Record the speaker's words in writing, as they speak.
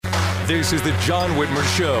This is the John Whitmer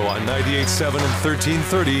Show on 98.7 and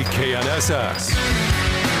 1330 KNSS.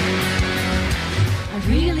 I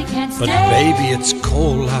really can't stay. But baby, it's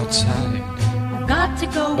cold outside. I've got to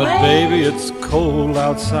go But away. baby, it's cold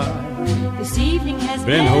outside. This evening has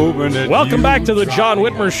Been hoping that Welcome you back to the try John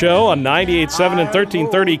Whitmer Show on 98.7 and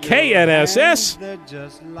 1330 KNSS.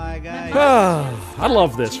 I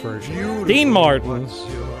love this version. Dean Martin.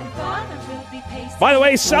 By the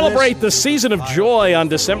way, celebrate the Season of Joy on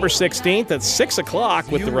December 16th at 6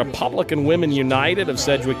 o'clock with the Republican Women United of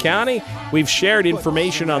Sedgwick County. We've shared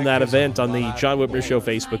information on that event on the John Whitmer Show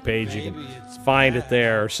Facebook page. You can find it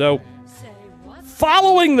there. So,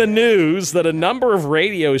 following the news that a number of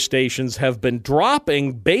radio stations have been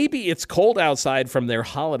dropping Baby It's Cold Outside from their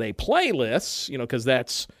holiday playlists, because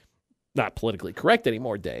that's not politically correct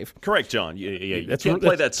anymore, Dave. Correct, John. You can't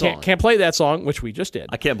play that song. Can't play that song, which we just did.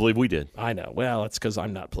 I can't believe we did. I know. Well, it's because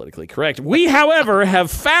I'm not politically correct. We, however,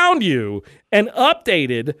 have found you an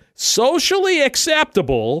updated, socially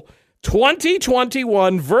acceptable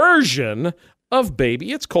 2021 version of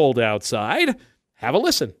Baby It's Cold Outside. Have a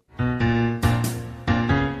listen.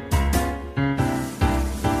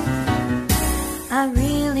 I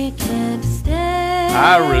really can't stay.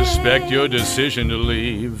 I respect your decision to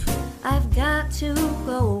leave. I've got to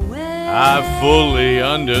go away. I fully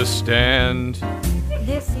understand.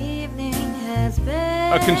 This evening has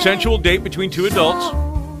been A consensual date between two adults.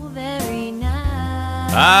 so very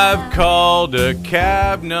nice. I've called a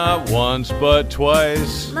cab not once but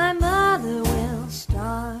twice. My mother will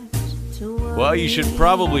start to worry. Well, you should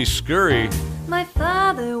probably scurry. My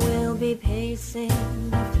father will be pacing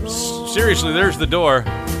the floor. Seriously, there's the door.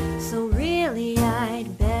 So really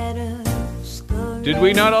I'd better scurry. Did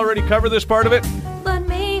we not already cover this part of it? But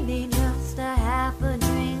maybe just a half a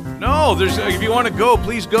drink. No, if you want to go,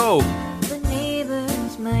 please go. The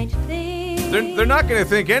neighbors might think. They're not going to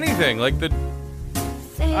think anything.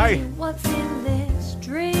 Say, what's in this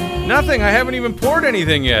drink? Nothing. I haven't even poured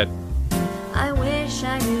anything yet. I wish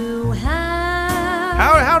I knew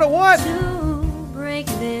How to what? to break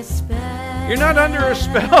this spell. You're not under a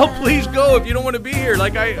spell. Please go if you don't want to be here.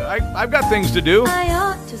 I've got things to do. I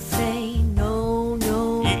ought to say no.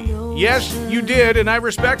 Yes, you did, and I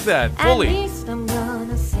respect that fully. At least I'm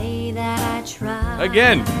gonna say that I tried.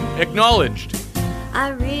 Again, acknowledged. I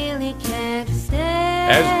really can't stay.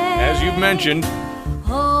 As you've mentioned,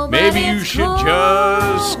 Oh, but maybe you it's should cold.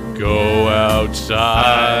 just go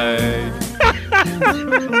outside.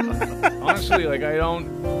 Honestly, I don't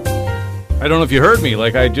know if you heard me.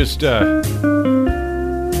 I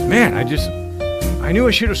knew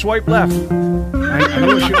I should have swiped left. I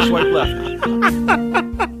knew I should have swiped left.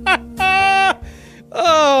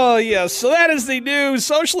 Oh, yes. So that is the new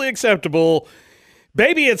socially acceptable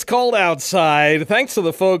Baby It's Cold Outside. Thanks to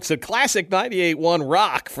the folks at Classic 98.1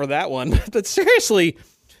 Rock for that one. But seriously,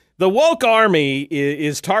 the woke army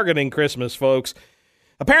is targeting Christmas, folks.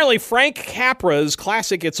 Apparently, Frank Capra's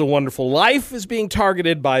classic It's a Wonderful Life is being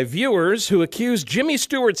targeted by viewers who accuse Jimmy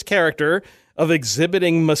Stewart's character of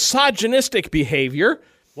exhibiting misogynistic behavior.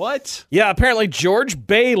 What? Yeah, apparently George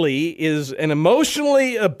Bailey is an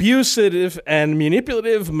emotionally abusive and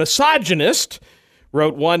manipulative misogynist,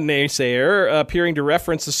 wrote one naysayer, appearing to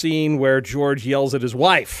reference a scene where George yells at his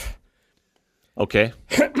wife. Okay.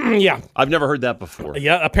 Yeah. I've never heard that before.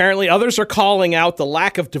 Yeah, apparently others are calling out the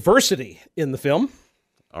lack of diversity in the film.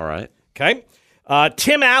 All right. Okay.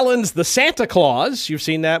 Tim Allen's The Santa Claus. You've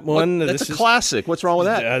seen that one. That's a classic. What's wrong with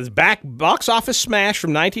that? Box office smash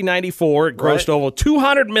from 1994. It grossed Right. over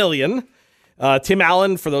 $200 million. Tim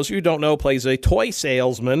Allen, for those of you who don't know, plays a toy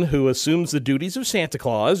salesman who assumes the duties of Santa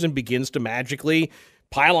Claus and begins to magically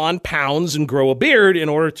pile on pounds and grow a beard in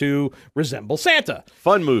order to resemble Santa.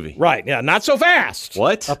 Fun movie. Right, yeah, not so fast.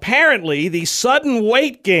 What? Apparently, the sudden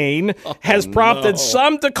weight gain has prompted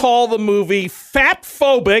some to call the movie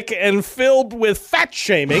fat-phobic and filled with fat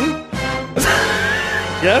shaming.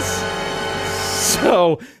 Yes?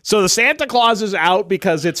 So the Santa Claus is out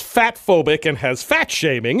because it's fat-phobic and has fat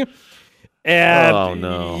shaming. And Oh,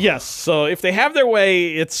 no. Yes, so if they have their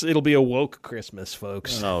way, it'll be a woke Christmas,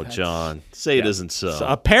 folks. Oh, John. Say it isn't so. So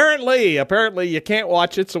apparently you can't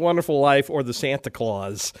watch It's a Wonderful Life or The Santa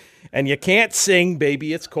Claus, and you can't sing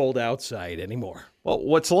Baby It's Cold Outside anymore. Well,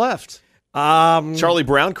 what's left? Charlie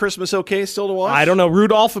Brown Christmas okay still to watch? I don't know.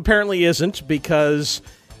 Rudolph apparently isn't because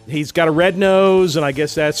he's got a red nose, and I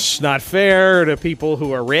guess that's not fair to people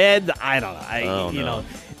who are red. I don't know.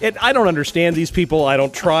 I don't understand these people. I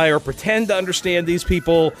don't try or pretend to understand these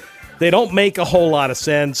people. They don't make a whole lot of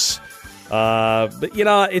sense. But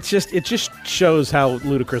it just shows how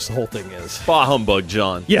ludicrous the whole thing is. Bah humbug,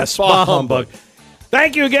 John. Yes, bah humbug.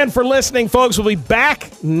 Thank you again for listening, folks. We'll be back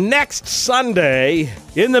next Sunday.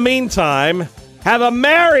 In the meantime, have a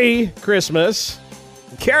Merry Christmas.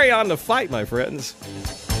 Carry on the fight, my friends.